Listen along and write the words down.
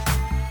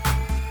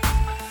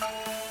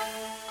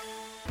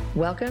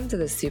Welcome to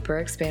the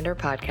Super Expander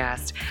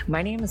podcast.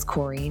 My name is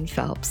Corrine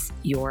Phelps,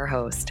 your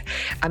host.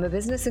 I'm a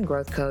business and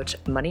growth coach,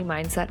 money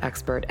mindset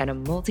expert, and a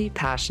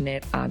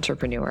multi-passionate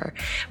entrepreneur.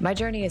 My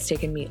journey has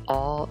taken me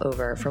all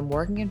over, from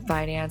working in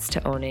finance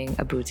to owning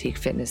a boutique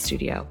fitness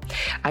studio.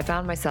 I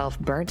found myself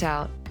burnt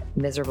out,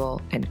 miserable,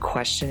 and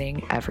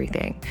questioning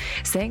everything.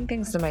 Saying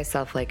things to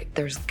myself like,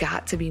 there's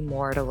got to be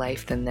more to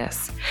life than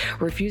this.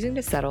 Refusing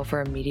to settle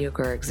for a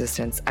mediocre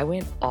existence, I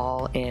went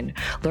all in,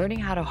 learning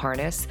how to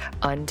harness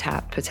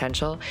untapped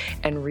potential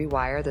and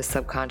rewire the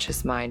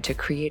subconscious mind to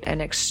create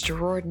an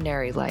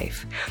extraordinary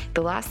life.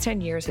 The last 10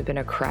 years have been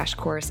a crash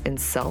course in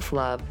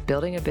self-love,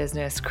 building a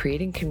business,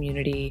 creating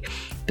community,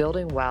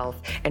 building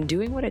wealth, and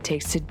doing what it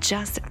takes to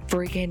just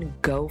freaking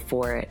go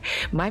for it.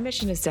 My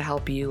mission is to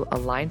help you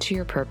align to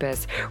your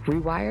purpose,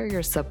 rewire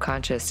your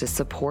subconscious to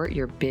support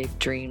your big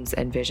dreams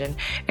and vision,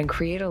 and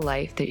create a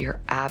life that you're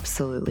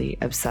absolutely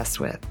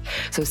obsessed with.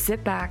 So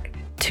sit back,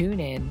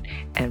 tune in,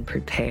 and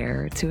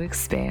prepare to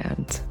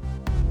expand.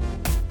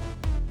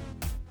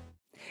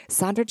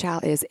 Sandra Chau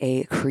is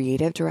a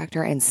creative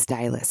director and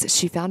stylist.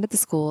 She founded the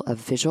School of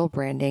Visual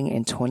Branding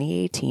in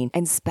 2018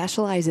 and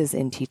specializes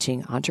in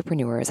teaching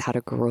entrepreneurs how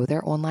to grow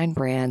their online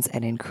brands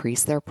and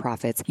increase their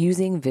profits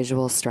using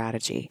visual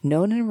strategy.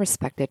 Known and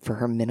respected for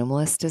her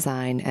minimalist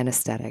design and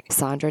aesthetic,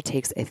 Sandra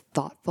takes a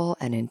thoughtful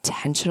and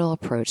intentional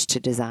approach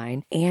to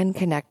design and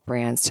connect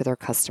brands to their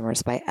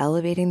customers by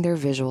elevating their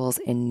visuals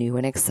in new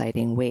and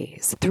exciting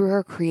ways. Through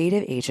her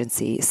creative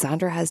agency,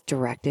 Sandra has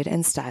directed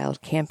and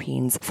styled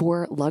campaigns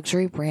for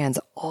luxury brands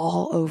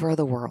all over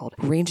the world,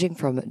 ranging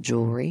from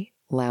jewelry,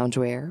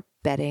 loungewear,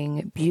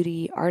 bedding,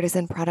 beauty,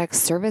 artisan products,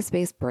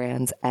 service-based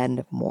brands,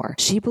 and more.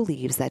 She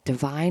believes that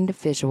divine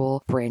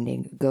visual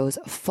branding goes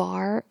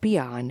far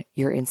beyond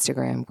your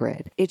Instagram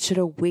grid. It should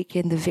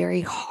awaken the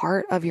very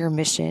heart of your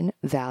mission,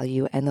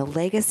 value, and the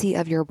legacy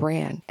of your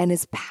brand, and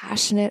is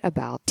passionate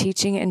about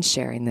teaching and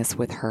sharing this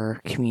with her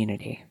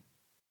community.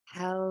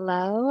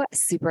 Hello,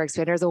 Super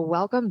Expanders.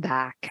 Welcome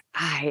back.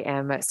 I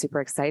am super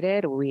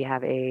excited. We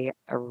have a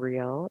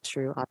real,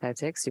 true,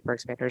 authentic Super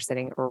Expander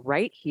sitting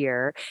right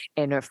here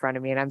in front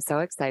of me, and I'm so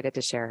excited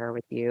to share her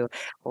with you.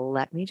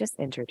 Let me just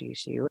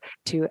introduce you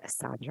to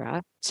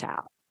Sandra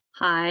Chau.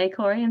 Hi,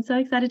 Corey. I'm so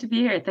excited to be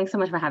here. Thanks so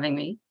much for having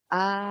me.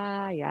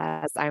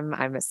 Yes,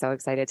 I'm so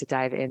excited to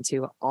dive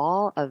into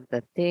all of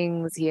the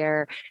things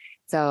here.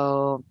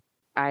 So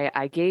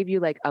I gave you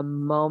like a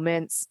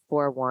moment's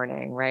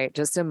forewarning, right?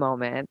 Just a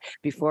moment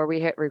before we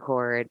hit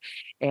record.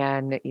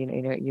 And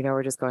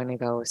we're just going to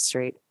go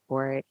straight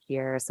for it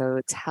here. So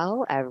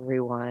tell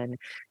everyone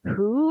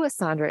who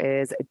Sandra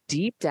is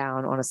deep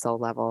down on a soul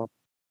level.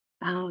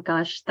 Oh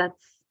gosh,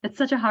 it's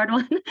such a hard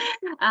one.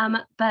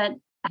 But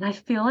I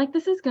feel like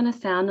this is going to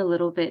sound a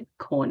little bit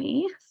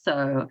corny.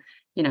 So,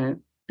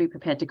 be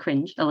prepared to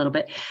cringe a little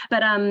bit.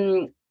 But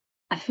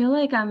I feel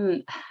like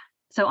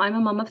so I'm a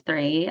mom of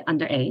 3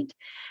 under 8.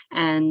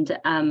 And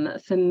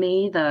for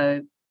me,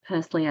 though,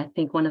 personally, I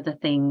think one of the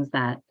things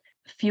that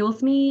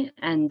fuels me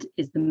and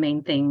is the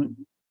main thing,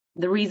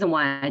 the reason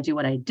why I do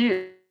what I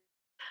do,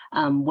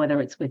 whether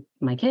it's with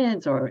my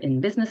kids or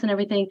in business and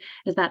everything,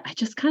 is that I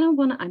just kind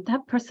of I'm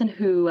that person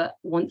who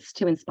wants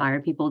to inspire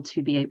people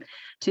to be able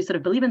to sort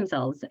of believe in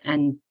themselves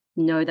and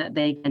know that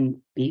they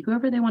can be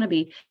whoever they want to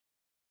be,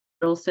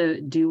 but also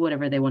do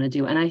whatever they want to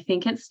do. And I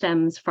think it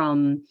stems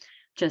from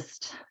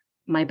just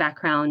my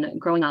background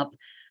growing up.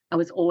 I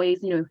was always,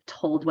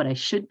 told what I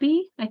should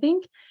be, I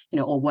think,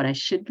 or what I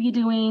should be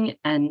doing,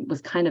 and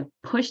was kind of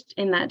pushed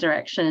in that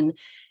direction.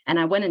 And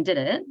I went and did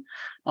it,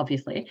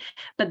 obviously.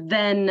 But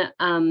then,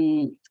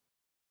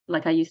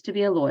 I used to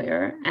be a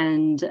lawyer,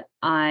 and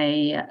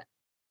I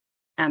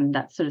am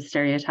that sort of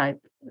stereotype,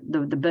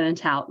 the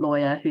burnt out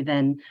lawyer who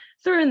then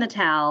threw in the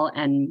towel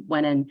and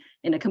went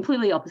in a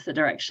completely opposite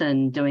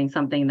direction, doing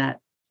something that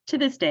to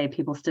this day,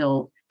 people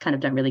still kind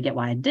of don't really get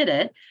why I did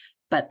it.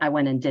 But I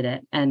went and did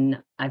it,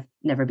 and I've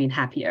never been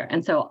happier.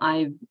 And so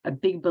I'm a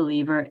big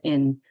believer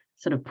in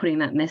sort of putting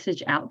that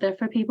message out there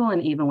for people.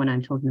 And even when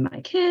I'm talking to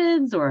my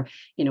kids, or,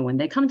 when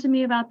they come to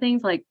me about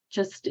things, like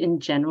just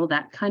in general,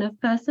 that kind of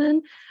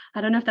person.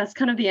 I don't know if that's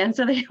kind of the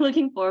answer that you're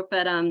looking for,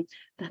 but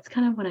that's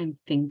kind of what I'm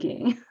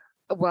thinking.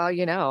 Well,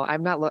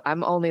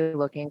 I'm only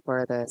looking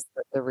for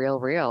the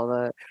real,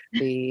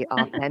 the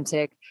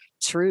authentic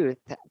truth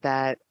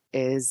that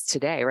is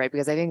today, right?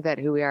 Because I think that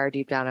who we are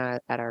deep down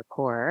at our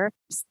core,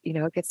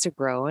 it gets to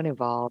grow and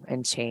evolve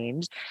and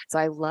change. So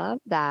I love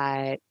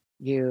that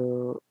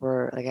you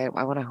were like,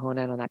 I want to hone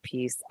in on that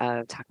piece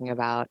of talking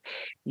about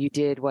you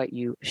did what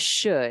you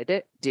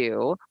should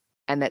do,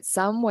 and that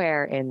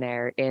somewhere in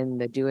there, in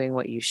the doing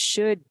what you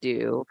should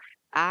do,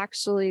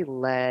 actually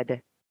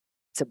led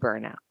to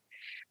burnout.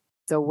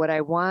 So what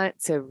I want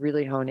to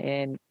really hone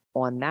in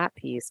on that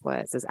piece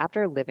is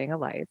after living a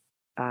life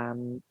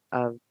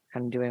of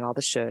kind of doing all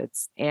the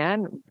shoulds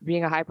and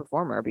being a high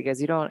performer,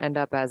 because you don't end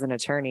up as an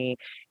attorney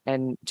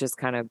and just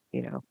kind of,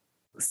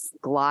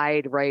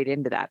 glide right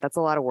into that. That's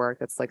a lot of work.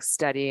 That's like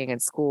studying and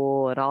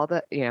school and all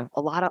the,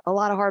 a lot of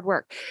hard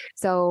work.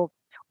 So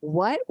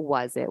What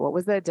was it? What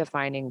was the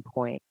defining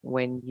point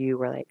when you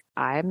were like,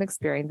 I'm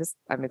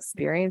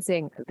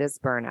experiencing this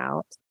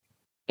burnout,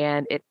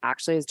 and it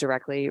actually is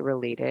directly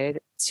related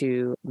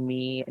to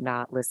me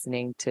not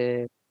listening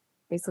to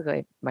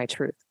basically my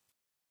truth?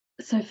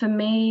 So for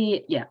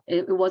me, yeah,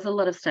 it was a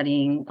lot of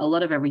studying, a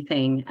lot of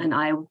everything. And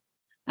I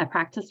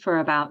practiced for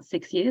about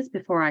 6 years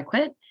before I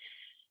quit.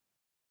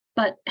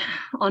 But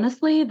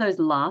honestly, those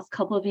last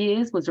couple of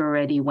years was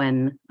already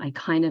when I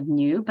kind of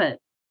knew. But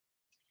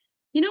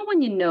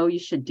when you know you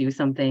should do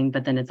something,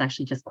 but then it's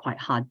actually just quite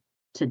hard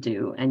to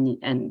do, and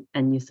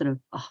you sort of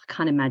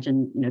can't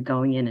imagine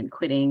going in and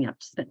quitting. I've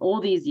spent all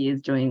these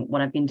years doing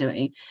what I've been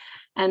doing,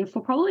 and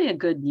for probably a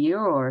good year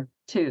or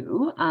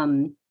two,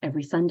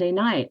 every Sunday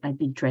night I'd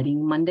be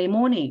dreading Monday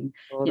morning.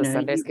 Oh, You the know,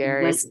 Sunday went,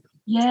 scaries.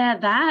 yeah,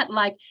 that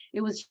like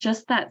it was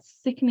just that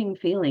sickening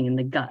feeling in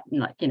the gut,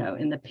 like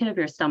in the pit of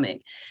your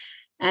stomach,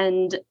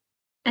 and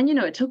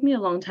it took me a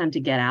long time to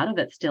get out of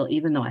it still,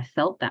 even though I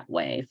felt that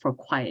way for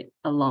quite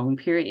a long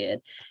period.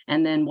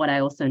 And then what I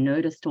also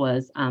noticed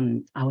was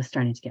I was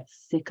starting to get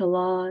sick a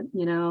lot.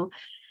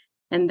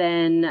 And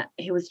then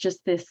it was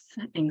just this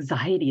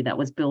anxiety that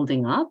was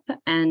building up.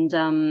 And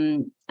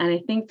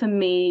I think for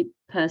me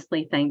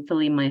personally,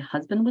 thankfully, my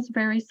husband was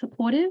very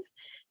supportive.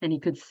 And he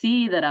could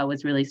see that I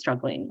was really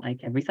struggling, like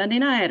every Sunday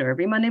night or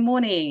every Monday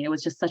morning. It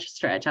was just such a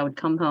stretch. I would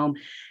come home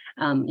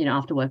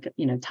after work,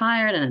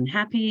 tired and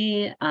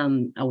unhappy.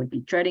 I would be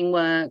dreading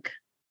work.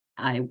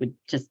 I would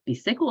just be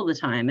sick all the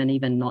time and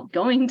even not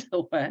going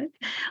to work,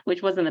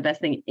 which wasn't the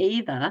best thing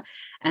either.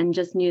 And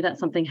just knew that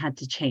something had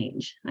to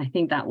change. I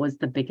think that was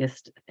the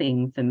biggest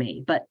thing for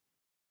me. But,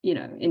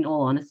 in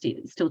all honesty,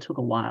 it still took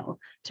a while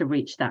to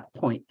reach that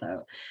point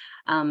though.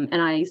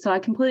 So I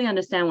completely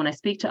understand when I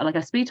speak to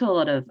a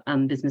lot of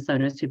business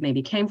owners who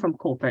maybe came from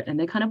corporate, and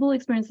they kind of all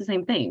experience the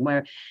same thing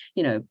where,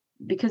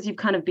 because you've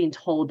kind of been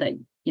told that,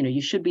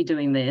 you should be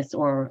doing this,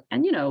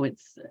 and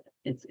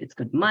it's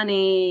good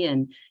money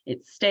and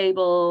it's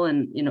stable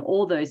and,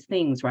 all those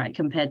things, right?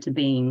 Compared to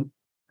being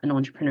an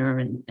entrepreneur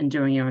and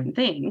doing your own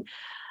thing.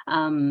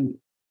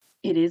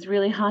 It is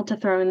really hard to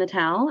throw in the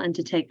towel and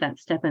to take that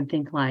step and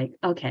think like,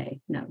 okay,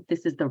 no,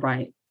 this is the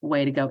right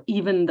way to go,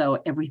 even though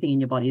everything in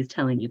your body is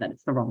telling you that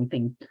it's the wrong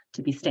thing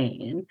to be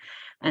staying in.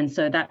 And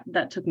so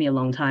that took me a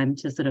long time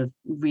to sort of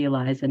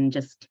realize and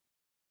just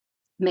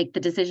make the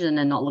decision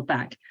and not look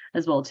back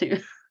as well too.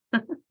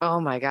 Oh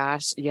my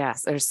gosh.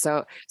 Yes. There's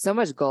so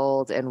much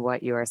gold in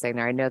what you are saying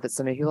there. I know that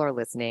so many people are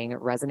listening,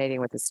 resonating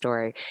with the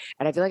story.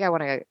 And I feel like I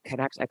want to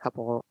connect a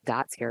couple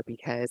dots here,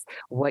 because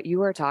what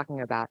you are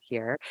talking about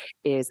here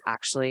is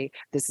actually,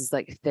 this is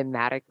like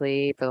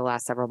thematically for the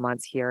last several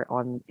months here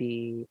on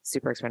the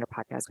Super Expander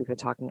podcast, we've been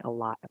talking a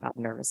lot about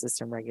nervous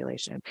system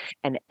regulation.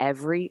 And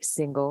every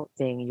single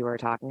thing you are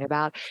talking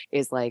about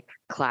is like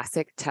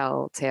classic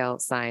telltale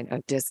sign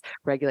of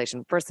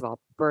dysregulation. First of all,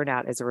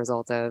 burnout is a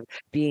result of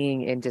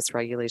being in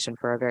dysregulation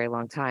for a very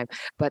long time.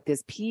 But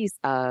this piece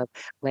of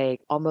like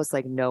almost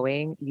like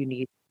knowing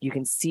you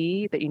can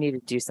see that you need to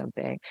do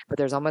something, but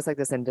there's almost like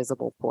this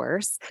invisible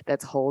force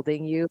that's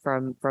holding you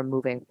from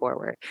moving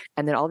forward.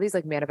 And then all these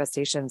like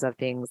manifestations of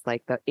things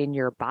like in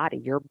your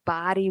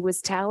body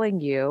was telling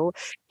you,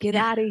 get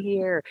out of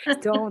here,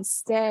 don't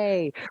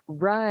stay,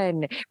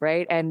 run,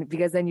 right? And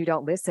because then you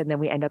don't listen, then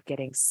we end up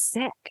getting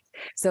sick.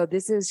 So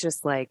this is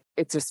just like,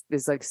 it's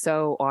like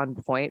so on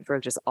point for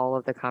just all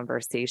of the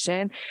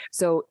conversation.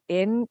 So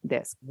in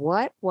this,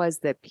 what was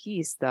the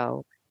piece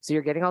though? So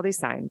you're getting all these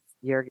signs,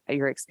 you're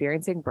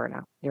experiencing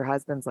burnout. Your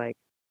husband's like,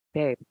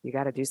 babe, you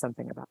got to do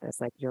something about this.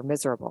 Like, you're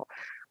miserable.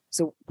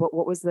 So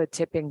what was the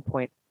tipping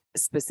point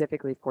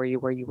specifically for you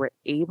where you were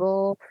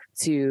able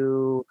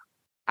to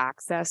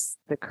access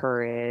the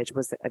courage?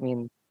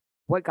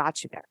 What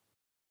got you there?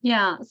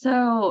 Yeah,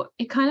 so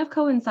it kind of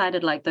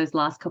coincided like those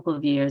last couple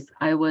of years.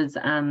 I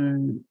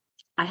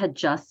had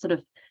just sort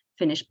of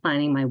finished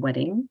planning my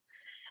wedding.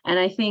 And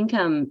I think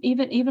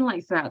even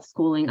like throughout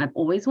schooling, I've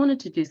always wanted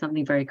to do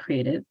something very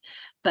creative,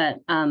 but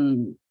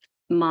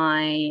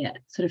my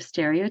sort of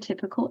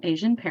stereotypical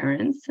Asian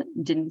parents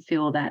didn't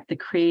feel that the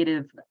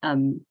creative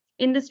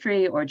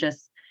industry or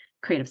just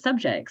creative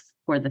subjects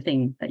were the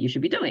thing that you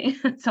should be doing.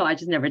 So I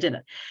just never did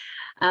it.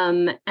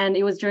 And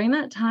it was during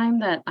that time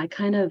that I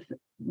kind of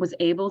was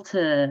able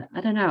to,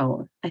 I don't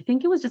know, I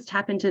think it was just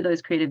tap into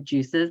those creative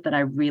juices that I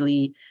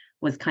really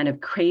was kind of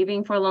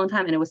craving for a long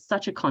time. And it was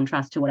such a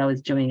contrast to what I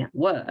was doing at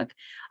work.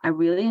 I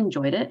really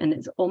enjoyed it. And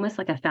it's almost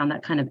like I found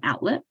that kind of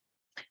outlet.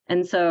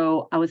 And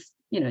so I was,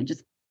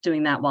 just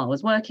doing that while I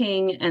was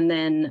working. And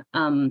then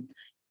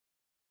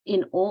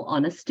in all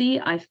honesty,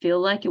 I feel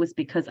like it was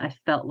because I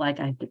felt like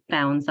I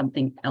found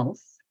something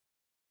else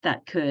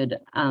that could,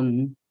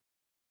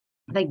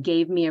 that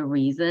gave me a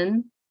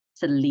reason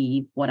to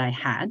leave what I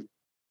had,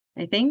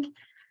 I think.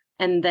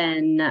 And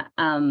then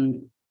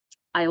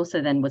I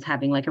also then was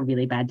having like a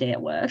really bad day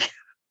at work.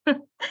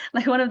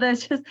 Like one of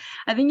those just,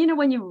 I think,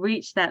 when you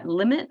reach that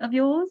limit of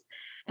yours,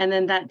 and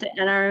then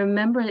and I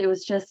remember it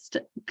was just,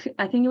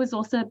 I think it was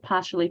also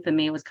partially for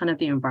me, it was kind of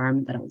the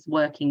environment that I was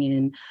working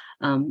in.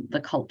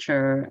 the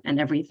culture and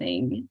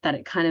everything, that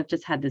it kind of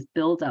just had this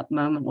build up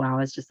moment where I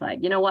was just like,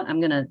 you know what,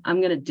 I'm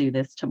gonna do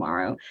this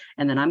tomorrow,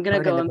 and then I'm gonna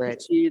Burning go the and bridge.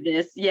 pursue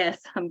this.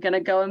 Yes, I'm gonna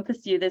go and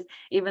pursue this,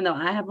 even though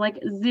I have like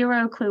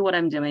zero clue what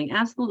I'm doing,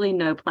 absolutely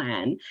no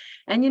plan.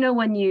 And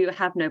when you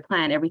have no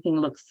plan, everything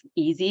looks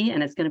easy,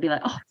 and it's gonna be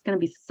like, oh, it's gonna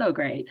be so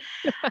great.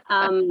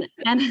 And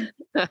I and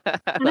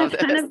I love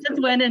kind this. of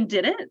just went and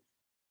did it.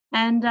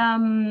 And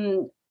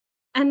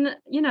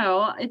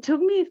it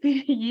took me a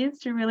few years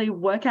to really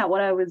work out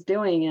what I was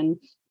doing and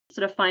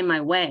sort of find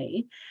my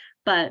way.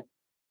 But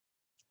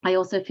I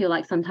also feel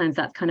like sometimes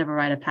that's kind of a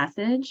rite of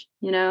passage,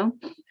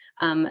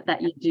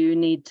 that you do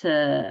need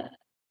to,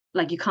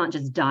 like, you can't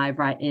just dive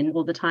right in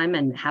all the time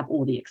and have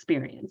all the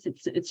experience.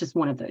 It's just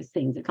one of those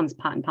things. It comes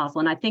part and parcel.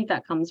 And I think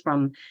that comes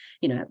from,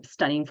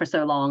 studying for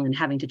so long and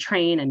having to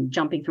train and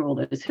jumping through all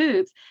those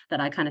hoops, that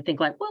I kind of think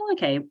like, well,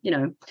 okay,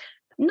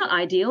 not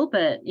ideal,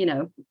 but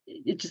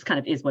it just kind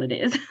of is what it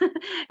is,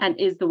 and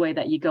is the way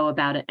that you go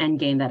about it and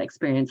gain that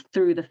experience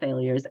through the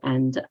failures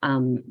and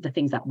the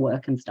things that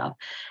work and stuff.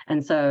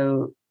 And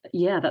so,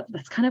 yeah,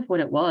 that's kind of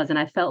what it was. And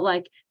I felt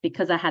like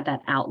because I had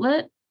that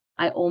outlet,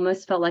 I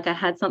almost felt like I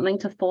had something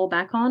to fall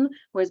back on.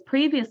 Whereas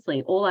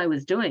previously, all I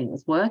was doing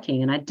was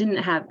working, and I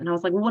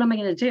was like, well, what am I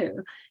going to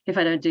do if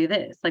I don't do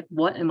this? Like,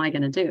 what am I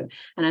going to do?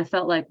 And I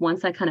felt like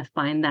once I kind of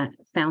found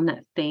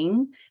that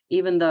thing,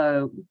 even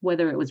though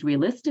whether it was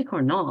realistic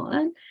or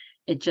not,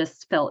 it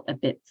just felt a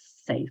bit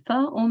safer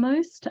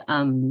almost.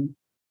 And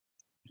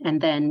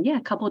then, yeah,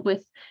 coupled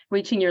with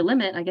reaching your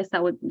limit, I guess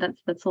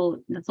that's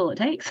all it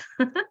takes.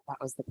 That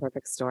was the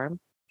perfect storm.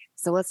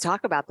 So let's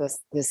talk about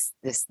this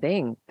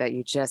thing that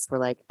you just were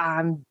like,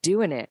 I'm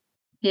doing it.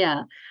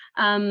 Yeah.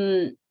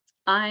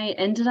 I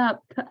ended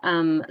up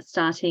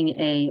starting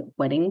a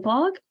wedding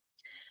blog.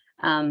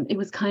 It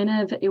was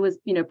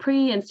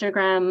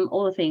pre-Instagram,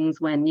 all the things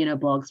when,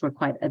 blogs were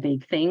quite a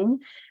big thing.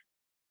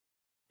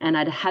 And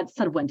I'd had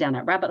sort of went down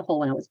that rabbit hole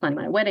when I was planning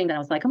my wedding, that I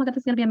was like, oh my God,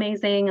 this is going to be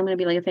amazing. I'm going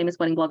to be like a famous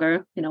wedding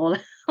blogger, all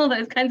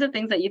those kinds of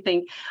things that you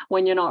think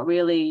when you're not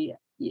really,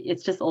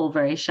 it's just all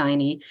very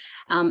shiny.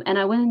 And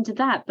I went and did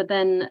that. But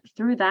then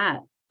through that,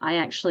 I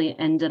actually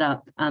ended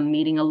up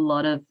meeting a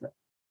lot of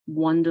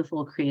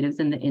wonderful creatives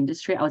in the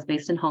industry. I was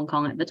based in Hong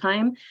Kong at the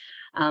time.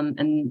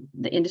 And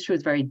the industry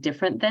was very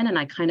different then. And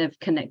I kind of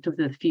connected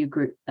with a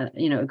group of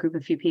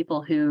few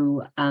people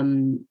who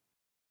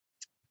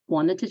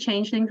wanted to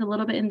change things a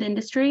little bit in the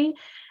industry.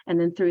 And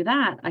then through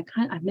that, I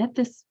met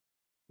this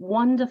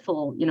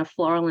wonderful,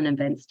 floral and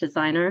events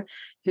designer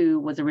who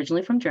was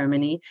originally from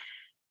Germany.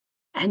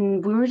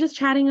 And we were just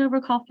chatting over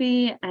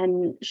coffee,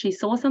 and she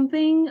saw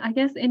something, I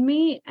guess, in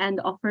me and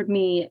offered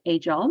me a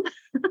job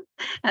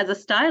as a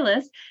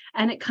stylist.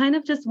 And it kind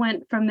of just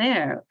went from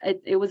there.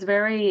 It was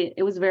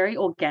very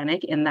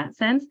organic in that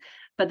sense.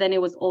 But then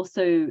it was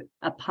also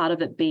a part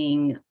of it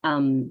being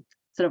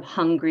sort of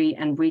hungry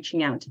and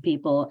reaching out to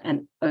people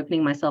and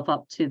opening myself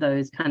up to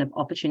those kind of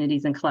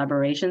opportunities and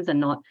collaborations, and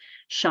not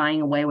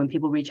shying away when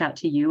people reach out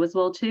to you as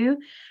well too.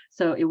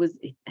 So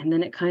and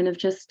then it kind of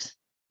just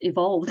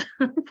evolved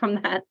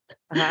from that.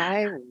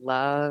 I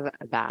love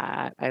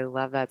that. I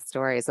love that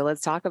story. So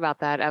let's talk about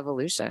that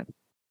evolution.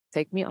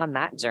 Take me on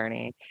that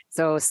journey.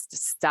 So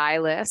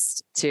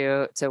stylist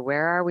to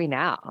where are we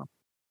now?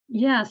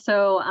 Yeah.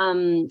 So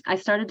I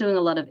started doing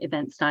a lot of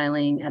event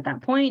styling at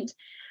that point.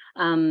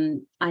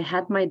 I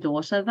had my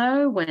daughter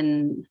though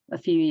when a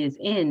few years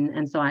in,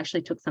 and so I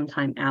actually took some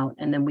time out,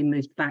 and then we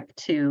moved back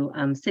to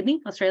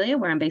Sydney, Australia,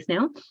 where I'm based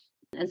now.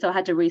 And so I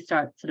had to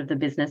restart sort of the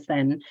business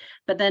then.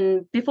 But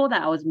then before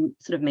that, I was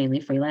sort of mainly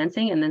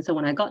freelancing. And then so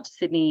when I got to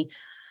Sydney,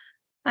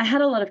 I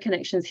had a lot of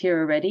connections here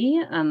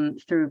already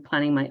through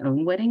planning my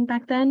own wedding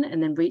back then,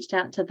 and then reached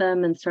out to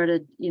them and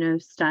started,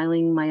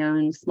 styling my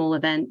own small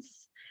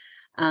events.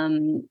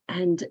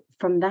 And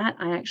from that,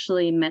 I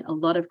actually met a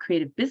lot of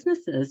creative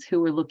businesses who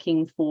were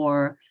looking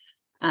for,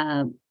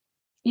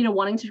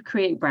 wanting to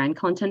create brand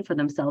content for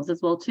themselves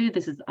as well too.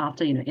 This is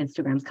after,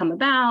 Instagram's come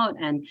about,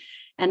 and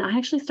I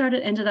actually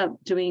ended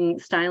up doing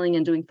styling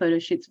and doing photo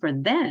shoots for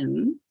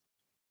them.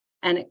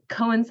 And it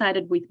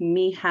coincided with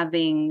me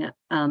having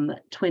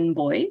twin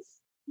boys.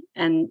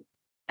 And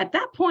at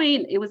that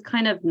point, it was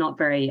kind of not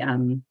very,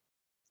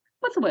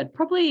 what's the word?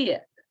 Probably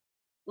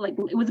like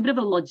it was a bit of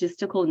a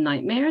logistical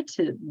nightmare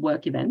to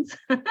work events.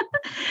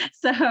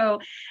 So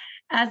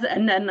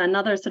and then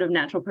another sort of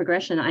natural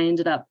progression, I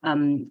ended up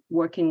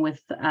working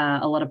with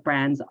a lot of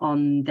brands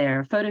on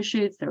their photo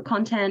shoots, their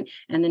content,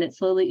 and then it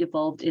slowly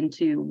evolved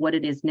into what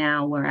it is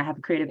now, where I have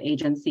a creative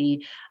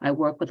agency. I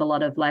work with a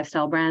lot of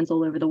lifestyle brands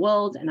all over the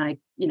world, and I,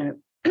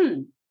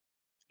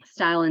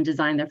 style and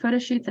design their photo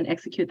shoots and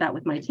execute that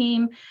with my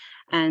team.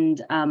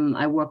 And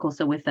I work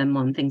also with them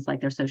on things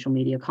like their social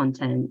media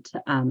content,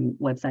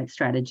 website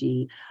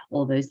strategy,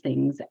 all those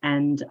things.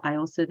 And I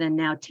also then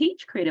now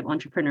teach creative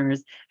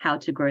entrepreneurs how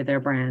to grow their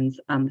brands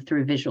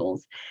through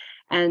visuals.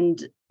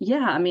 And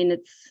yeah, I mean,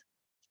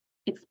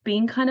 it's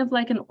been kind of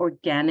like an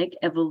organic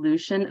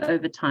evolution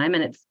over time,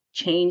 and it's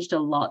changed a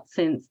lot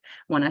since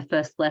when I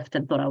first left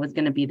and thought I was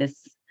going to be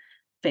this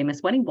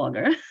famous wedding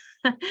blogger.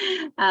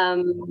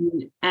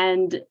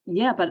 And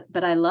yeah,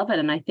 but I love it.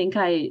 And I think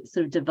I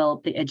sort of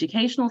developed the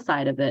educational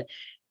side of it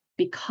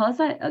because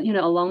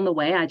along the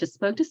way, I just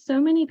spoke to so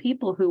many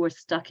people who were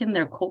stuck in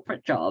their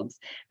corporate jobs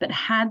that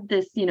had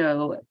this,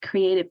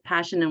 creative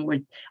passion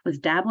and was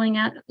dabbling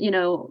at,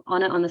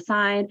 on it on the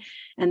side,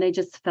 and they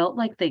just felt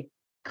like they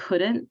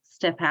couldn't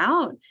step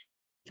out.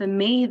 For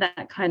me,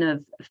 that kind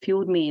of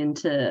fueled me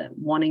into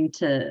wanting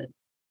to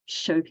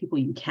show people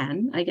you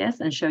can, I guess,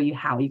 and show you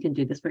how you can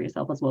do this for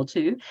yourself as well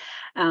too.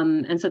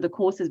 And so the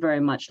course is very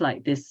much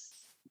like this.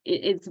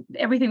 It's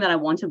everything that I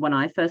wanted when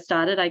I first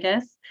started, I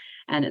guess,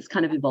 and it's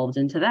kind of evolved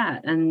into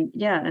that. And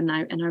yeah, and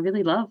I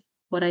really love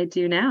what I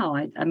do now.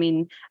 I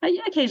mean, I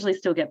occasionally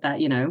still get that,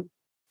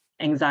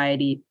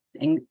 anxiety,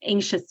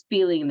 anxious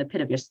feeling in the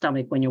pit of your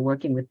stomach when you're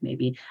working with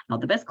maybe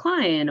not the best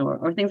client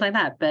or things like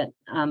that. But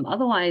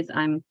otherwise,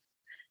 I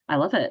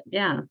love it.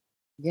 Yeah.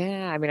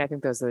 Yeah, I mean, I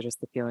think those are just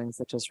the feelings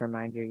that just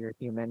remind you you're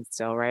human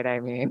still, right? I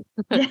mean,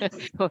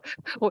 Yes.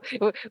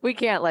 we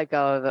can't let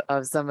go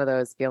of some of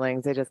those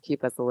feelings. They just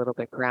keep us a little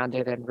bit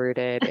grounded and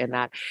rooted in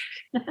that.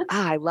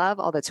 I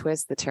love all the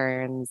twists, the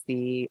turns,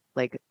 the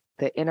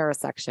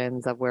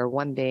intersections of where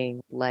one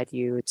thing led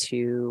you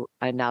to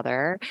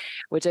another,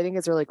 which I think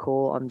is really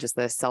cool on just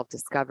the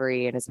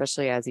self-discovery, and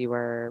especially as you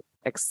were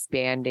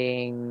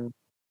expanding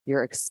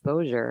your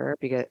exposure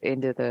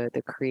into the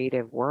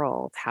creative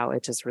world, how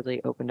it just really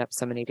opened up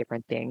so many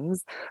different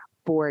things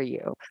for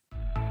you.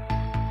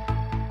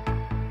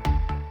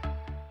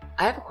 I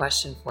have a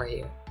question for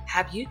you.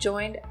 Have you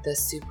joined the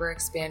Super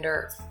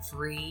Expander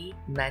free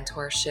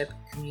mentorship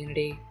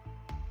community?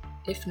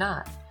 If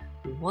not,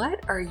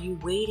 what are you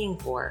waiting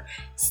for?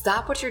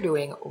 Stop what you're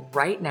doing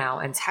right now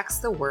and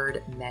text the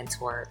word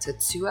mentor to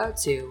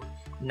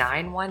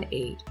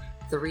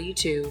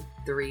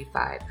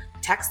 202-918-3235.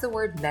 Text the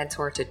word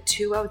mentor to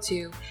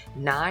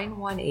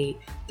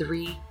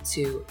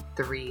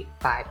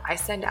 202-918-3235. I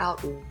send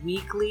out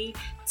weekly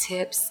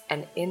tips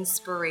and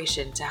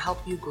inspiration to help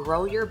you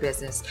grow your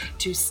business,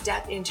 to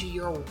step into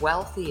your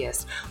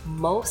wealthiest,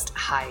 most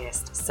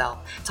highest self,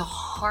 to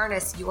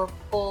harness your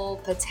full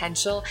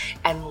potential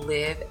and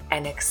live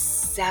an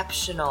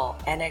exceptional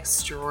and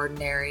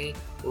extraordinary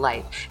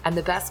life. And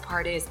the best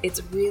part is, it's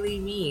really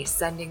me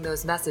sending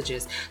those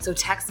messages. So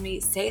text me,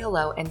 say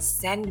hello, and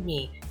send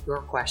me your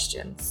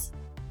questions.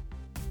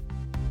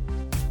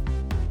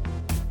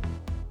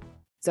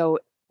 So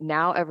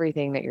now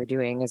everything that you're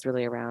doing is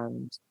really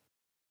around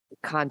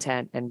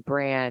content and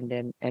brand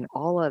and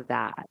all of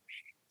that.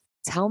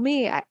 Tell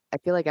me, I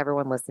feel like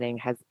everyone listening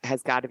has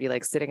got to be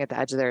like sitting at the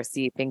edge of their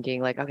seat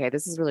thinking like, okay,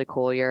 this is really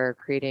cool. You're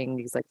creating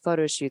these like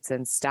photo shoots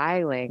and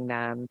styling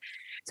them.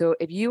 So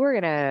if you were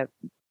going to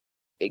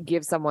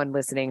give someone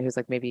listening who's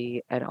like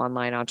maybe an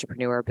online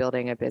entrepreneur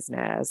building a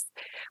business,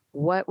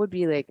 what would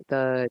be like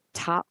the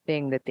top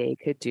thing that they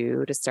could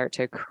do to start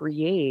to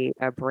create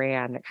a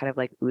brand that kind of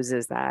like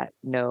oozes that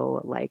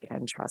know, like,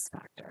 and trust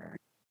factor?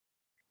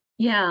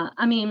 Yeah.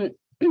 I mean,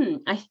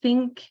 I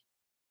think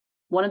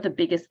one of the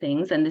biggest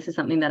things, and this is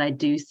something that I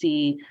do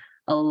see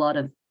a lot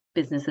of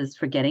businesses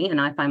forgetting,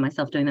 and I find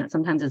myself doing that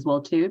sometimes as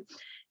well too,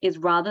 is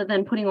rather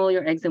than putting all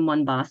your eggs in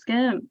one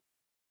basket,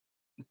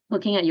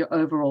 looking at your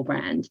overall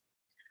brand,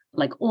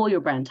 like all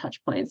your brand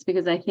touch points.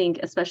 Because I think,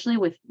 especially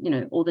with,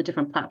 all the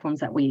different platforms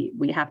that we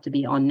have to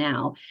be on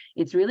now,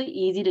 it's really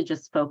easy to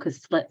just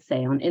focus, let's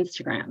say, on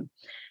Instagram.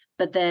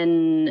 But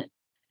then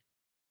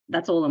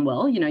that's all and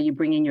well, you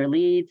bring in your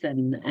leads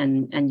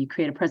and you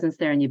create a presence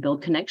there and you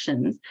build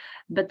connections.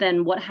 But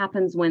then what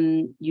happens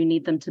when you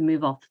need them to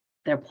move off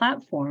their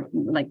platform,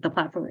 like the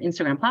platform,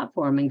 Instagram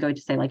platform, and go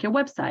to, say, like your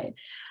website?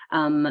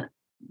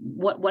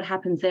 What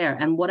happens there?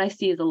 And what I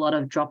see is a lot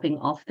of dropping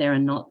off there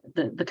and not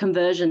the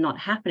conversion not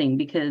happening,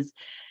 because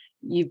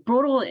you've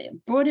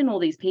brought in all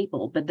these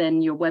people, but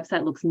then your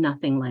website looks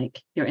nothing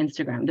like your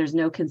Instagram. There's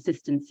no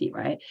consistency,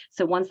 right?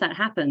 So once that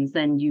happens,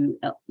 then you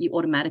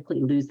automatically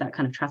lose that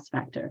kind of trust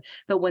factor.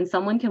 But when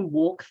someone can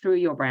walk through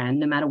your brand,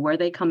 no matter where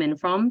they come in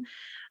from,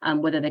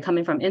 whether they're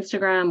coming from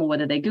Instagram or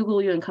whether they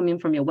Google you and come in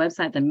from your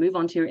website, then move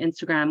on to your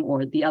Instagram,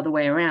 or the other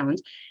way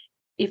around,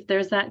 if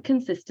there's that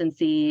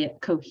consistency,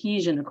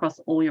 cohesion across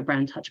all your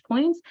brand touch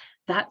points,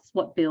 that's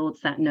what builds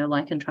that know,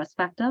 like, and trust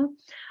factor.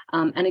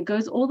 And it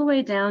goes all the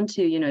way down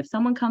to, if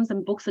someone comes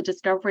and books a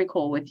discovery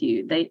call with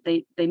you,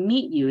 they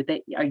meet you,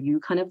 are you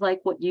kind of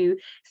like what you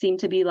seem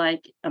to be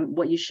like,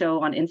 what you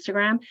show on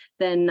Instagram?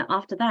 Then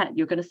after that,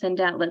 you're going to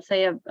send out, let's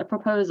say, a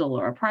proposal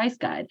or a price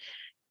guide.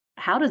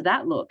 How does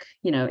that look,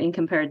 in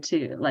compared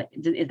to, like,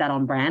 is that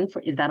on brand?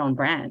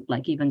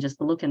 Like, even just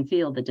the look and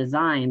feel, the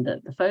design, the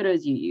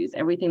photos you use,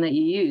 everything that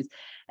you use.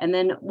 And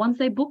then once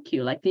they book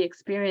you, like, the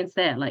experience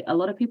there, like, a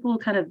lot of people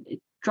kind of, it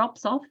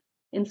drops off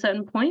in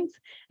certain points,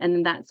 and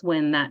then that's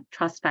when that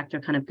trust factor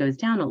kind of goes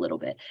down a little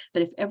bit.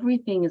 But if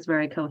everything is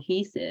very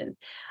cohesive,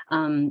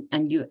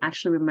 and you're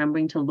actually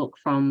remembering to look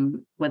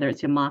from, whether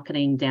it's your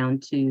marketing down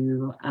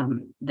to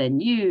then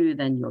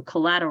your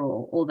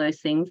collateral, all those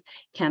things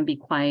can be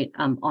quite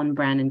on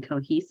brand and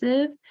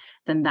cohesive,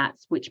 then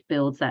that's which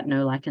builds that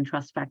know, like, and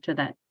trust factor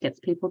that gets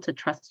people to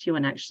trust you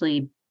and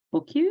actually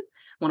book you,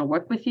 want to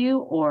work with you,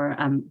 or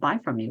buy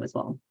from you as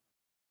well.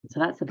 So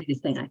that's the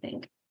biggest thing, I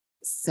think.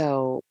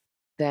 So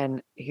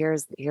then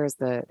here's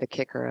the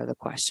kicker of the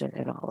question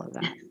in all of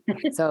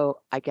that. So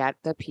I get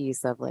the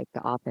piece of like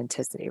the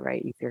authenticity,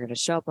 right? If you're going to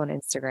show up on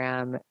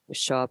Instagram,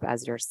 show up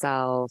as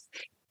yourself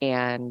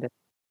and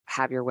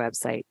have your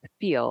website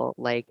feel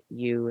like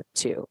you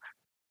too.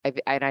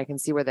 And I can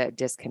see where that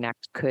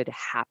disconnect could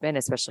happen,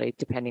 especially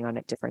depending on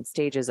at different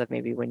stages of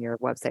maybe when your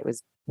website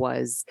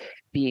was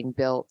being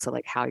built to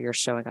like how you're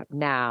showing up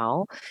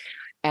now.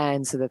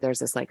 And so that there's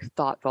this like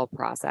thoughtful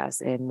process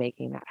in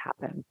making that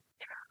happen.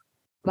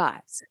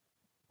 But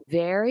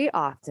very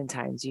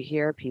oftentimes you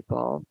hear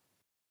people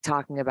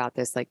talking about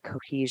this like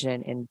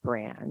cohesion in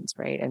brands,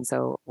 right? And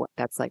so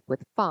that's like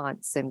with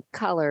fonts and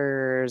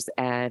colors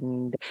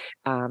and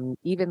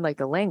even like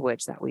the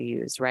language that we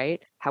use, right?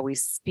 How we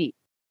speak.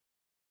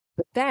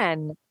 But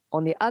then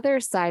on the other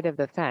side of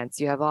the fence,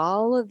 you have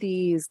all of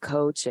these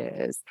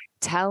coaches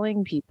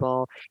telling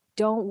people,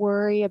 don't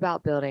worry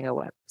about building a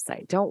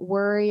website. Don't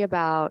worry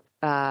about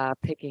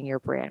picking your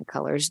brand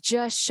colors.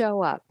 Just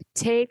show up,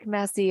 take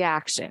messy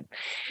action.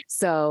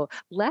 So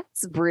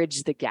let's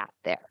bridge the gap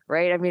there,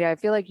 right? I mean, I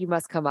feel like you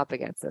must come up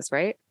against this,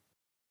 right?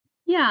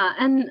 Yeah.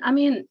 And I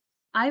mean,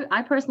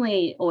 I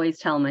personally always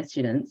tell my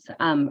students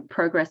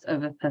progress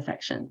over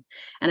perfection.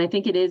 And I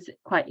think it is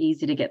quite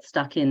easy to get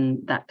stuck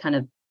in that kind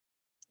of,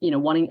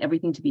 wanting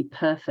everything to be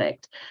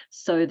perfect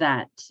so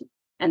that,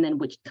 and then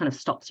which kind of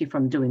stops you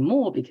from doing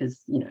more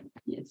because,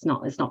 it's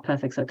not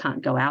perfect, so it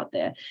can't go out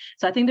there.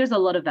 So I think there's a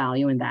lot of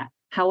value in that.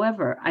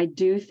 However, I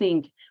do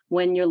think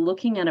when you're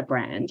looking at a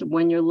brand,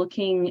 when you're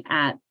looking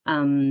at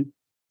the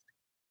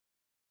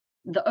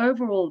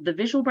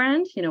visual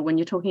brand, when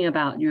you're talking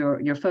about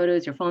your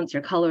photos, your fonts,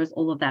 your colors,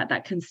 all of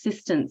that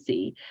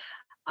consistency,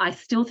 I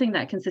still think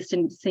that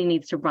consistency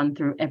needs to run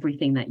through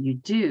everything that you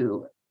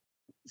do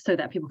so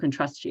that people can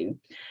trust you.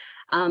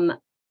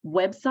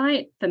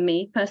 Website, for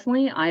me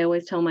personally, I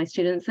always tell my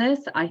students this.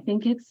 I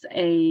think it's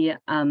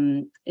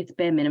it's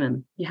bare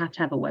minimum. You have to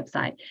have a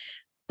website,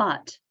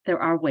 but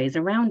there are ways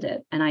around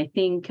it. And I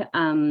think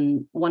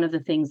one of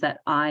the things that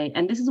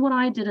and this is what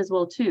I did as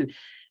well too,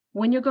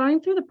 when you're going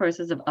through the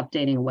process of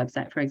updating a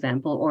website, for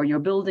example, or you're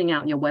building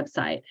out your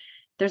website,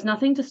 there's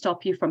nothing to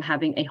stop you from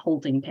having a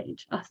holding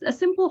page, a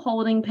simple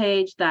holding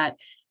page that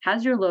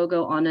has your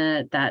logo on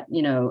it, that,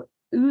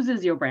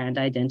 oozes your brand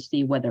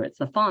identity, whether it's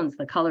the fonts,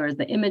 the colors,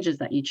 the images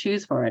that you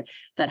choose for it,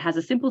 that has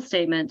a simple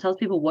statement, tells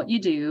people what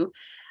you do.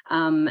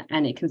 And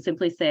it can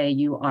simply say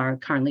you are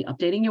currently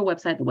updating your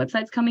website, the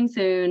website's coming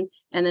soon,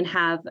 and then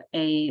have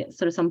a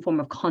sort of some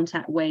form of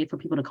contact way for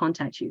people to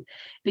contact you.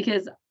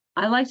 Because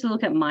I like to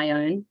look at my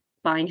own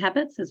buying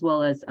habits as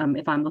well as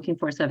if I'm looking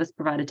for a service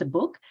provider to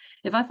book.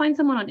 If I find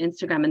someone on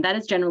Instagram, and that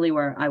is generally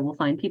where I will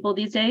find people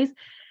these days,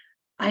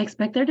 I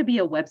expect there to be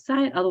a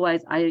website.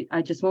 Otherwise,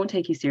 I just won't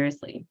take you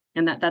seriously.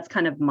 And that's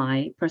kind of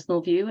my personal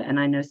view. And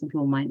I know some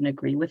people mightn't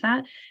agree with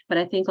that. But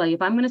I think like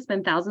if I'm going to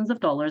spend thousands of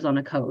dollars on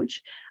a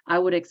coach, I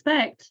would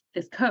expect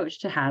this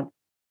coach to have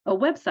a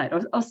website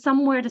or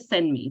somewhere to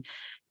send me.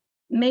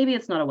 Maybe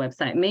it's not a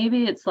website.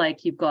 Maybe it's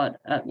like you've got,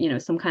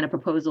 some kind of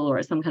proposal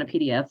or some kind of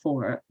PDF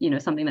or,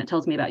 something that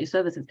tells me about your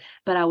services.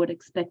 But I would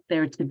expect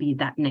there to be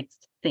that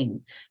next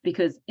thing,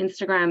 because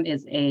Instagram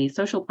is a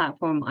social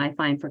platform, I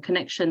find, for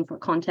connection, for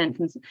content,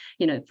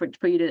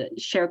 for you to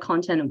share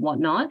content and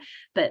whatnot.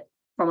 But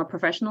from a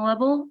professional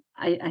level,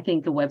 I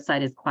think the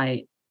website is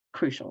quite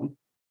crucial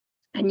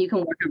and you can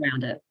work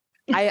around it.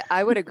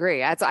 I would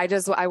agree.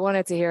 I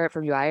wanted to hear it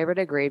from you. I would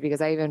agree because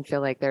I even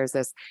feel like there's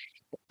this,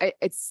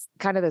 it's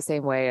kind of the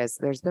same way as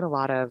there's been a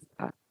lot of,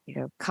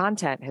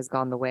 content has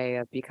gone the way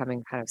of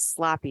becoming kind of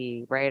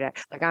sloppy, right?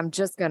 Like I'm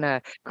just going to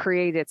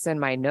create it's in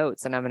my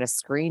notes and I'm going to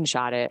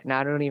screenshot it. And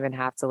I don't even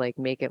have to like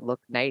make it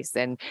look nice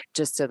and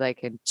just to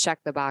like check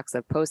the box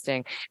of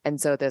posting. And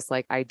so this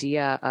like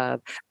idea of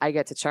I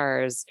get to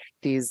charge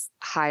these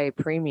high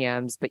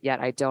premiums, but yet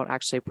I don't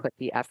actually put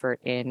the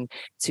effort in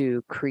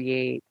to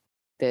create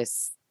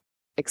this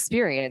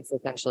experience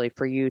essentially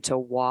for you to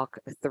walk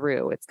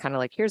through. It's kind of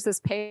like, here's this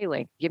pay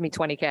link, give me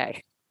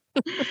 20K.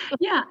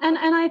 Yeah. And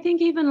I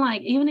think even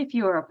if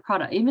you're a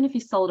product, even if you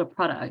sold a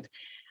product,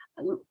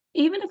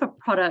 even if a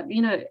product,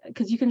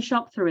 because you can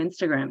shop through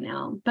Instagram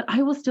now, but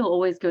I will still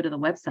always go to the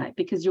website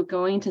because you're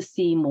going to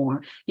see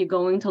more, you're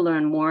going to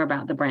learn more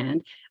about the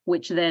brand,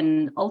 which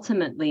then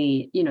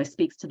ultimately,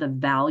 speaks to the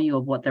value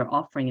of what they're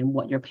offering and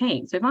what you're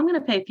paying. So if I'm going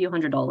to pay a few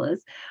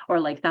 $100s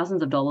or like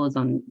thousands of dollars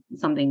on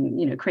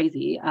something,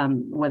 crazy,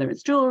 whether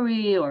it's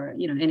jewelry or,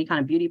 any kind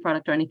of beauty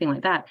product or anything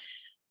like that,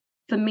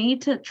 for me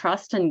to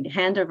trust and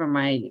hand over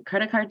my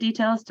credit card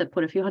details to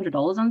put a few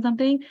 $100s on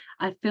something,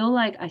 I feel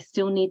like I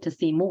still need to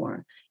see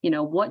more.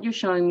 What you're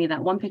showing me,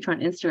 that one picture on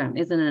Instagram,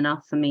 isn't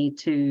enough for me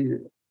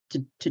to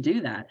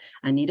do that.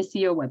 I need to see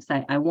your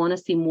website. I want to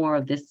see more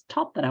of this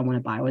top that I want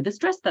to buy or this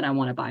dress that I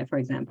want to buy, for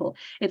example.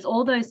 It's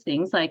all those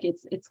things. Like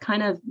it's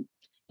kind of,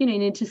 you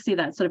need to see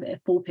that sort of a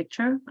full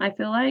picture, I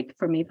feel like,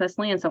 for me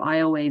personally. And so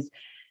I always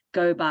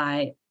go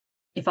by,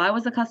 if I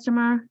was a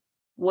customer,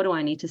 what do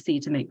I need to see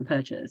to make the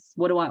purchase?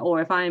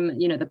 Or if I'm,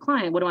 the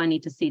client, what do I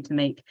need to see to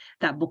make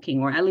that booking,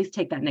 or at least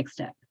take that next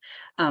step,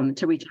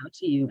 to reach out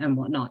to you and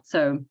whatnot.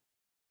 So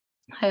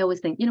I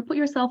always think, put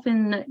yourself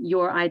in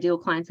your ideal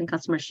clients and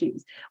customers'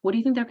 shoes. What do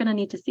you think they're going to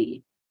need to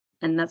see?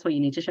 And that's what you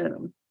need to show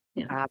them.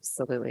 Yeah.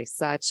 Absolutely.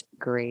 Such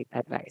great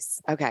advice.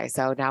 Okay.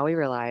 So now we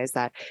realize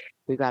that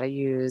we've got to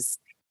use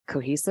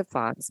cohesive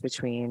fonts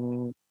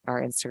between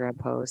our Instagram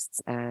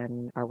posts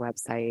and our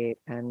website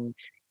and,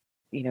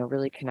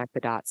 really connect the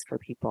dots for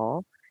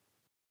people.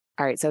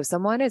 All right. So if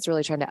someone is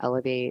really trying to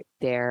elevate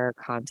their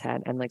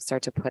content and like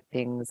start to put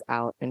things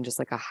out in just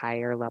like a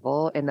higher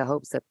level in the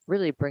hopes of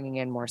really bringing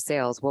in more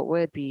sales, what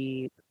would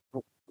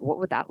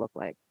that look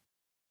like?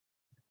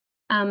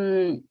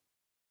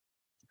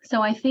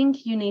 So I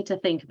think you need to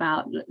think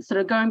about sort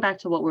of going back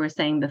to what we were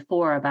saying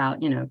before about,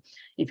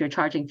 if you're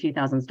charging a few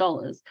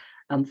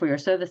 $1,000s for your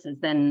services,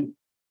 then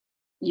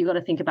you got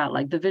to think about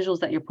like the visuals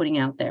that you're putting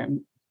out there,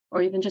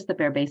 or even just the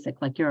bare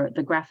basic, like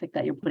the graphic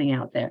that you're putting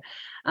out there,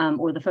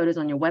 or the photos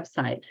on your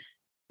website.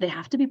 They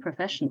have to be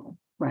professional,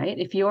 right?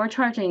 If you're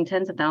charging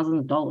tens of thousands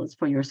of dollars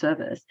for your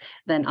service,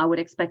 then I would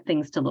expect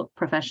things to look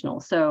professional.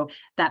 So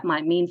that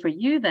might mean for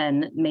you,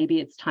 then maybe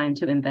it's time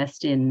to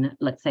invest in,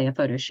 let's say, a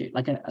photo shoot,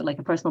 like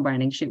a personal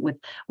branding shoot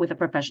with a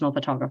professional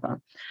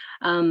photographer.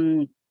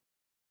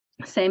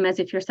 Same as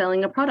if you're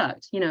selling a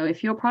product.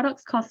 If your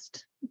products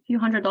cost a few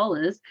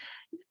 $100s,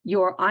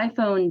 your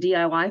iPhone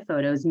DIY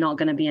photo is not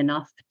going to be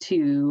enough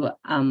to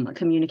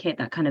communicate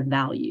that kind of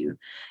value,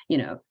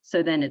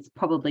 so then it's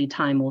probably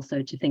time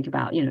also to think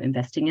about,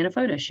 investing in a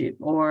photo shoot,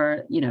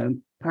 or,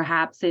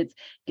 perhaps it's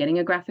getting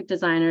a graphic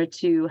designer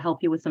to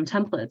help you with some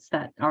templates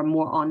that are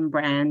more on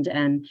brand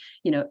and,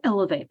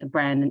 elevate the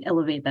brand and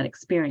elevate that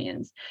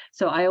experience.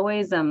 So I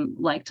always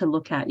like to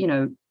look at,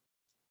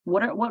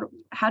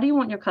 how do you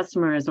want your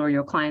customers or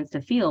your clients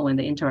to feel when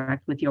they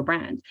interact with your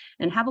brand,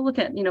 and have a look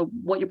at,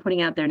 what you're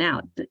putting out there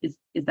now. Is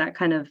that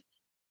kind of,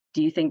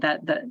 do you think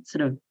that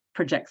sort of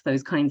projects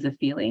those kinds of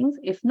feelings?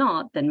 If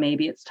not, then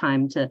maybe it's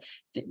time to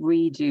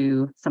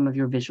redo some of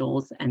your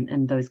visuals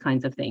and those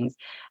kinds of things.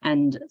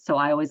 And so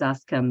I always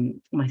ask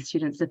my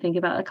students to think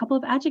about a couple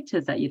of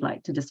adjectives that you'd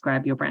like to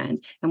describe your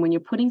brand. And when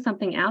you're putting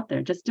something out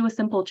there, just do a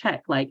simple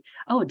check like,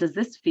 oh, does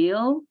this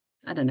feel,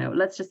 I don't know,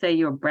 let's just say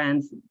your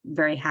brand's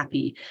very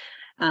happy.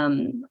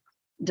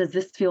 Does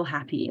this feel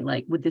happy?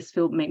 Like, would this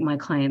make my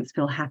clients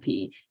feel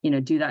happy?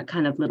 Do that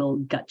kind of little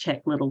gut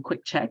check, little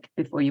quick check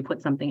before you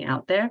put something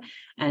out there.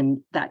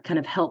 And that kind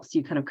of helps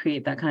you kind of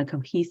create that kind of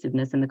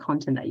cohesiveness in the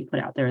content that you put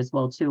out there as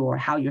well too, or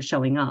how you're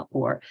showing up,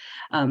 or,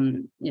 all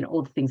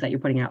the things that you're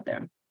putting out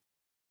there.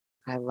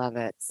 I love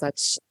it.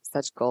 Such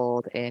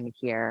gold in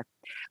here.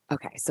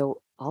 Okay.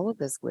 So all of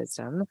this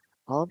wisdom,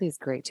 all of these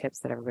great tips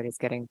that everybody's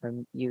getting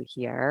from you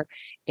here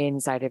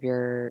inside of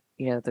your,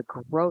 the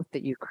growth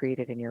that you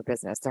created in your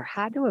business, there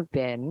had to have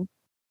been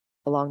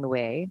along the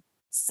way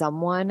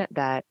someone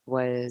that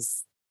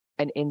was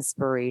an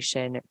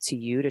inspiration to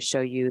you to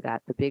show you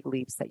that the big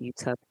leaps that you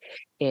took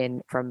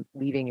in from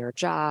leaving your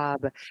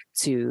job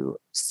to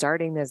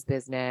starting this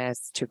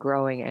business to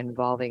growing and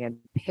evolving and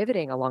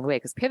pivoting along the way,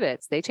 because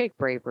pivots, they take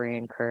bravery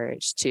and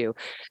courage too.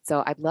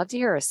 So I'd love to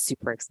hear a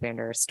super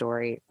expander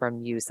story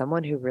from you,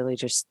 someone who really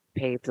just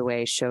paved the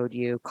way, showed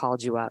you,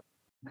 called you up.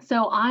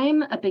 So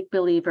I'm a big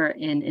believer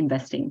in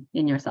investing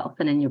in yourself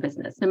and in your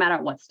business, no matter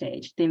at what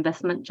stage. The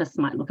investment just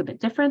might look a bit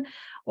different,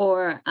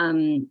 or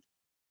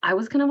I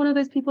was kind of one of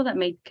those people that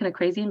made kind of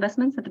crazy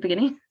investments at the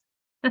beginning.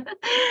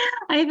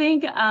 I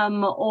think,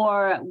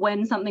 or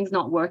when something's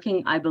not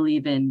working, I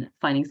believe in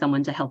finding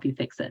someone to help you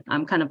fix it.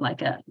 I'm kind of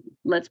like a,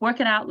 let's work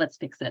it out, let's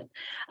fix it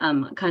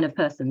kind of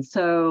person.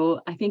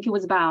 So I think it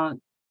was about,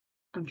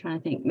 I'm trying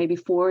to think, maybe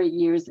 4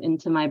 years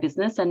into my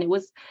business. And it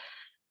was,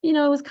 it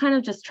was kind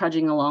of just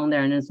trudging along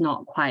there, and it's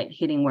not quite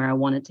hitting where I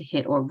wanted to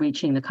hit or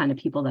reaching the kind of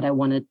people that I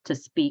wanted to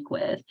speak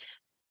with.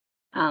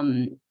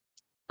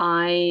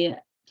 I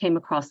came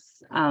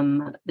across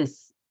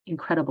this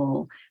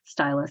incredible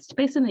stylist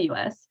based in the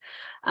US.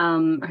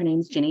 Her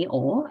name's Ginny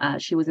Orr.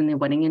 She was in the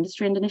wedding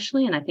industry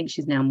initially, and I think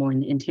she's now more in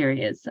the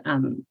interiors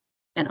and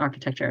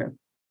architecture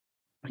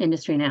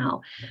industry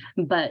now.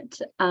 But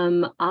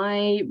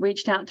I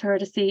reached out to her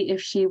to see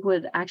if she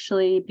would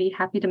actually be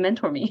happy to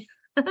mentor me.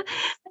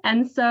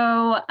 And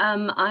so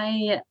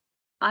I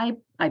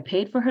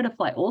paid for her to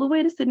fly all the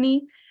way to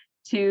Sydney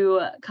to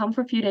come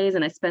for a few days,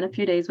 and I spent a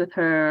few days with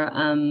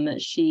her.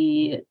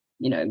 She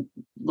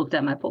looked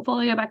at my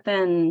portfolio back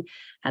then,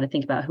 had to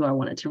think about who I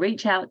wanted to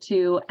reach out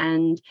to,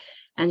 and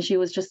she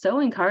was just so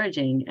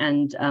encouraging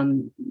and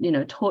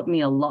taught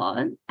me a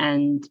lot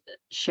and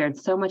shared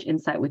so much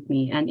insight with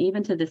me. And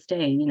even to this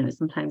day,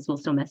 sometimes we'll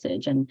still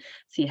message and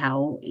see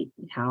how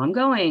I'm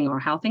going or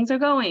how things are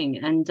going.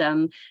 And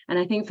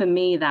I think for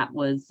me,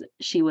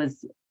 she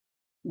was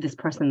this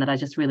person that I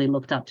just really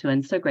looked up to,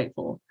 and so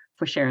grateful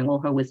for sharing all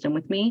her wisdom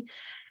with me.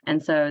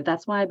 And so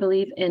that's why I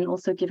believe in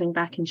also giving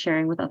back and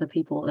sharing with other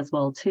people as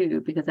well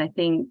too, because I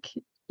think,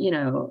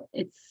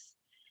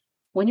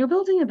 when you're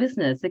building a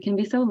business, it can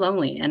be so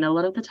lonely. And a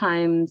lot of the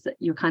times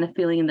you're kind of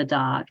feeling in the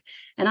dark.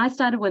 And I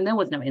started when there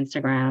was no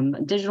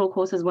Instagram. Digital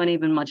courses weren't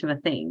even much of a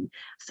thing.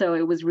 So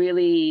it was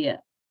really,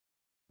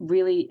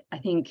 really, I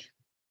think,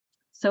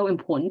 so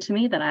important to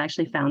me that I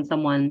actually found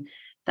someone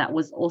that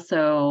was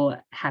also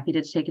happy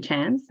to take a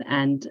chance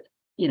and,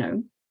 you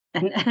know,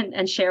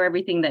 and share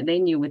everything that they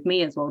knew with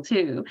me as well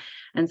too.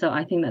 And so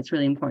I think that's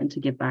really important to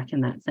give back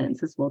in that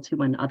sense as well too,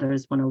 when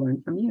others want to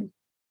learn from you.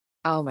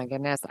 Oh my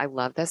goodness. I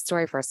love this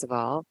story, first of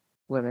all,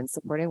 women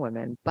supporting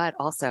women, but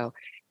also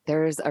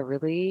there's a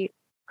really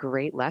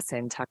great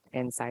lesson tucked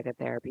inside of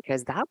there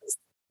because that was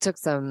took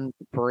some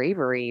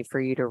bravery for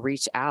you to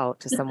reach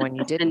out to someone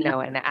you didn't And know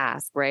and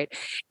ask, right?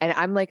 And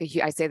I'm like,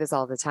 I say this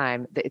all the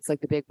time, that it's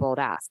like the big bold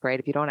ask, right?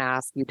 If you don't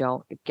ask, you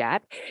don't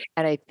get.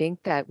 And I think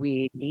that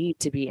we need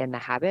to be in the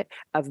habit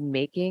of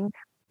making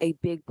a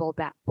big bold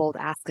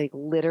ask like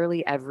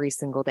literally every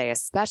single day,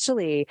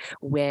 especially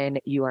when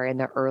you are in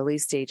the early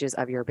stages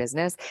of your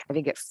business. I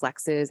think it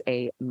flexes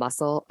a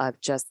muscle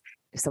of just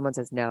if someone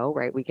says no,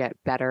 right, we get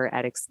better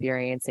at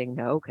experiencing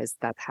no because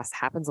that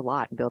happens a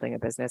lot in building a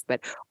business.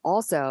 But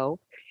also,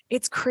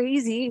 it's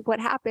crazy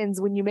what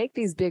happens when you make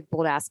these big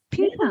bold asks.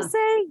 People yeah.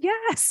 say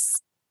yes.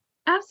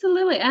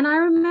 Absolutely. And I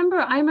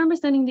remember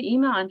sending the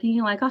email and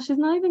thinking like, oh, she's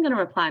not even going to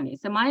reply me.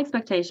 So my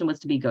expectation was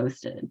to be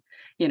ghosted,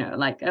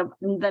 like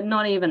that,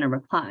 not even a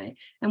reply.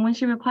 And when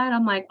she replied,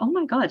 I'm like, oh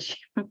my God, she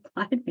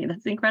replied me.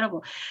 That's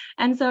incredible.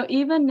 And so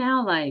even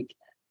now, like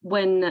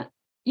when,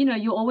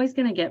 you're always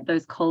going to get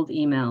those cold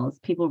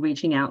emails, people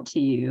reaching out to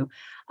you,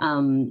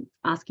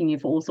 asking you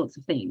for all sorts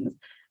of things.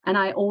 And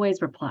I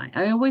always reply.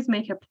 I always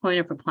make a point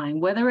of replying,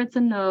 whether it's a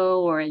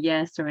no or a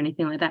yes or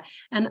anything like that.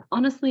 And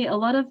honestly,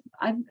 I've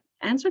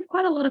answered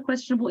quite a lot of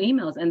questionable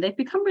emails and they've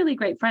become really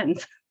great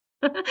friends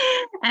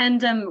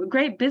and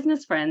great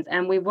business friends.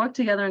 And we've worked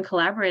together and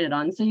collaborated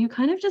on. So you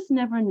kind of just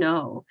never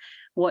know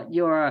what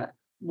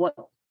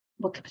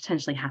what could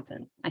potentially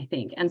happen, I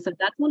think. And so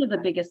that's one of the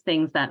biggest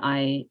things that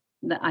I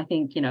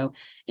think,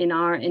 in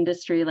our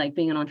industry, like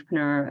being an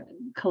entrepreneur,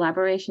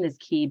 collaboration is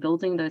key.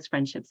 Building those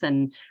friendships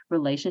and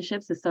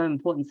relationships is so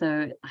important.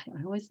 So I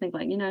always think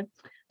like,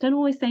 don't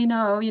always say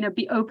no,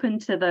 be open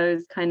to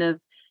those kind of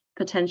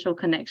potential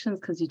connections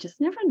because you just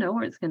never know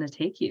where it's going to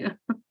take you.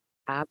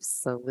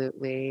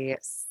 Absolutely.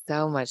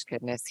 So much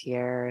goodness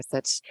here.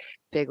 Such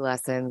big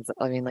lessons.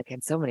 I mean, like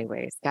in so many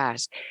ways.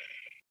 Gosh,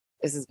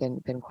 this has been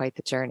quite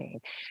the journey.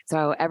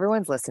 So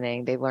everyone's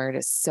listening. They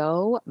learned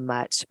so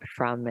much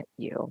from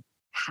you.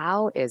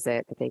 How is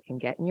it that they can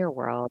get in your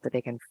world, that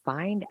they can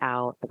find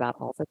out about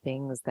all the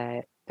things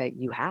that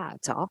you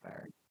have to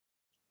offer?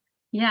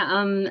 Yeah,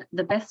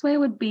 the best way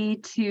would be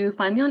to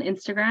find me on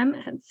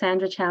Instagram at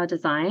Sandra Chau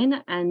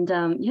Design, and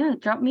yeah,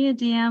 drop me a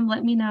DM.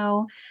 Let me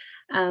know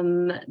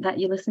that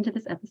you listened to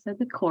this episode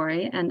with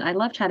Corey. And I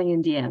love chatting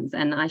in DMs,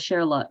 and I share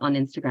a lot on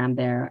Instagram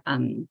there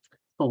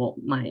for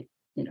my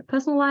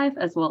personal life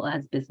as well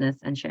as business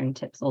and sharing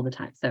tips all the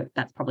time. So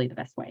that's probably the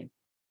best way.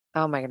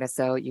 Oh my goodness.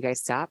 So you guys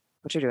stop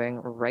what you're doing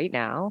right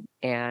now.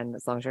 And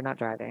as long as you're not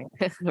driving,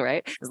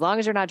 right? As long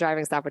as you're not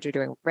driving, stop what you're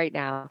doing right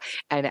now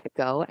and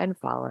go and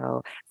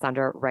follow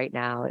Sandra right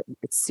now.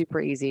 It's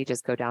super easy.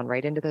 Just go down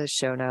right into the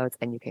show notes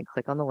and you can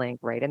click on the link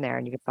right in there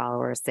and you can follow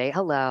her, say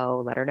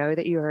hello, let her know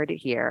that you heard it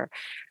here.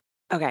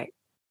 Okay.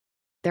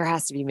 There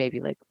has to be maybe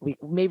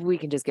we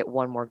can just get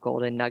one more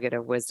golden nugget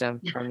of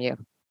wisdom from you.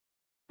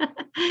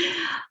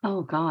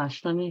 Oh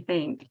gosh, let me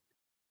think.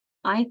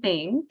 I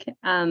think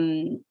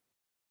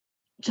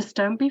just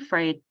don't be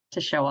afraid to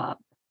show up.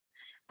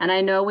 And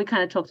I know we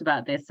kind of talked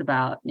about this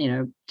about,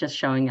 just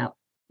showing up,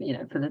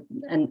 for the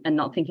and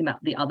not thinking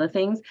about the other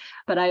things.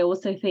 But I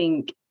also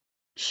think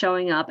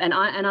showing up, and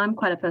I'm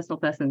quite a personal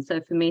person.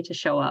 So for me to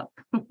show up,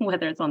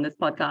 whether it's on this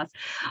podcast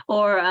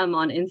or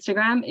on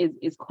Instagram,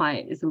 is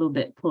a little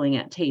bit pulling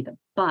at teeth.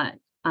 But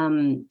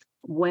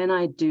when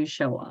I do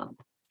show up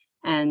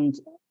and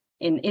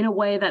in a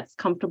way that's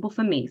comfortable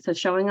for me, so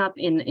showing up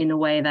in a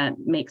way that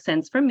makes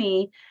sense for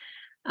me,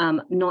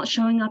 not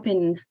showing up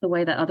in the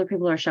way that other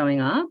people are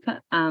showing up,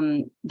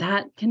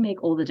 that can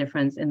make all the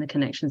difference in the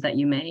connections that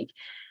you make.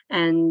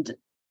 And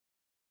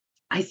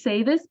I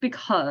say this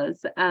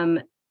because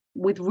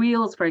with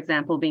reels, for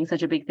example, being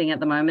such a big thing at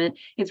the moment,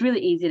 it's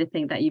really easy to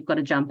think that you've got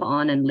to jump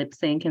on and lip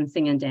sync and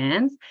sing and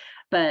dance.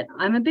 But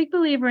I'm a big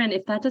believer in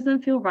if that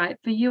doesn't feel right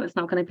for you, it's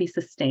not going to be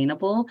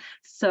sustainable.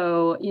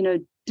 So,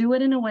 do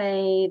it in a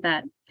way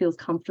that feels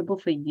comfortable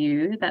for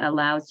you, that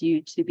allows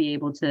you to be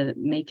able to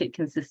make it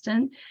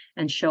consistent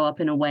and show up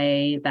in a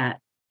way that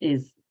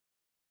is,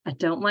 I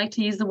don't like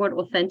to use the word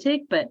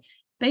authentic, but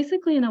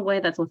basically in a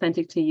way that's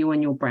authentic to you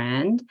and your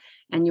brand.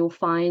 And you'll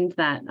find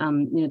that,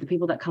 the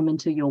people that come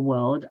into your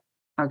world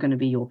are going to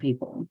be your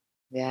people.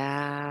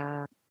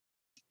 Yeah.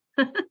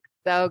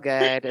 So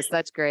good.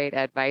 Such great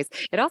advice.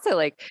 And also,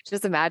 like,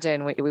 just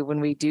imagine when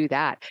we do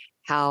that,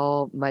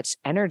 how much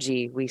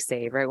energy we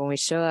save, right? When we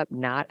show up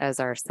not as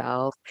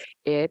ourselves,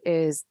 it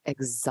is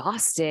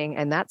exhausting.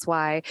 And that's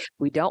why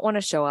we don't want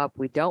to show up.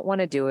 We don't want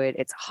to do it.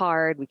 It's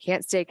hard. We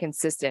can't stay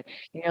consistent.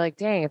 And you're like,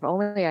 dang, if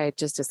only I had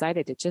just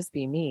decided to just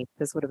be me,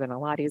 this would have been a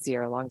lot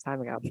easier a long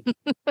time ago.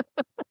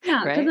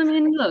 Yeah, because Right? I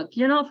mean, look,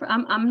 you're not for,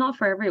 I'm not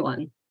for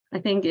everyone. I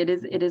think it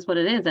is what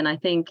it is. And I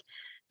think,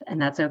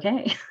 and that's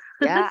okay.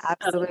 Yeah, So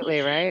absolutely.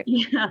 Right.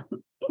 yeah,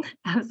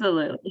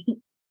 absolutely.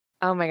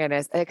 Oh my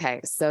goodness. Okay.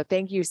 So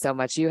thank you so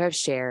much. You have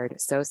shared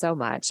so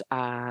much.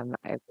 I'm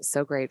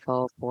so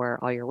grateful for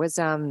all your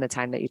wisdom, the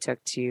time that you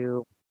took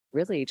to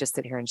really just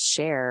sit here and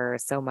share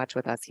so much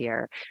with us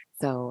here.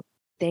 So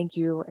thank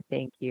you.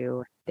 Thank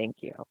you. Thank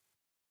you.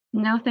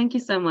 No, thank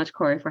you so much,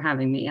 Corey, for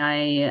having me.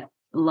 I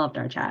loved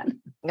our chat.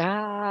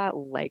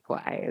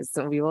 Likewise.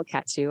 So we will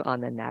catch you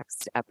on the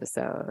next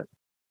episode.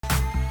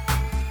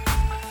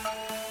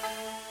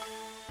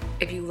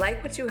 If you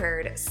like what you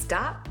heard,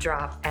 stop,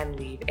 drop, and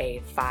leave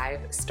a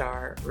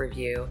 5-star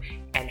review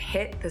and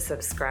hit the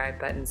subscribe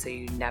button so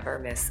you never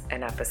miss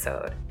an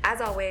episode. As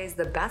always,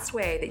 the best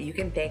way that you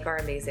can thank our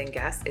amazing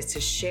guests is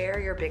to share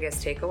your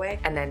biggest takeaway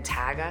and then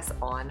tag us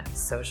on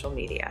social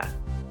media.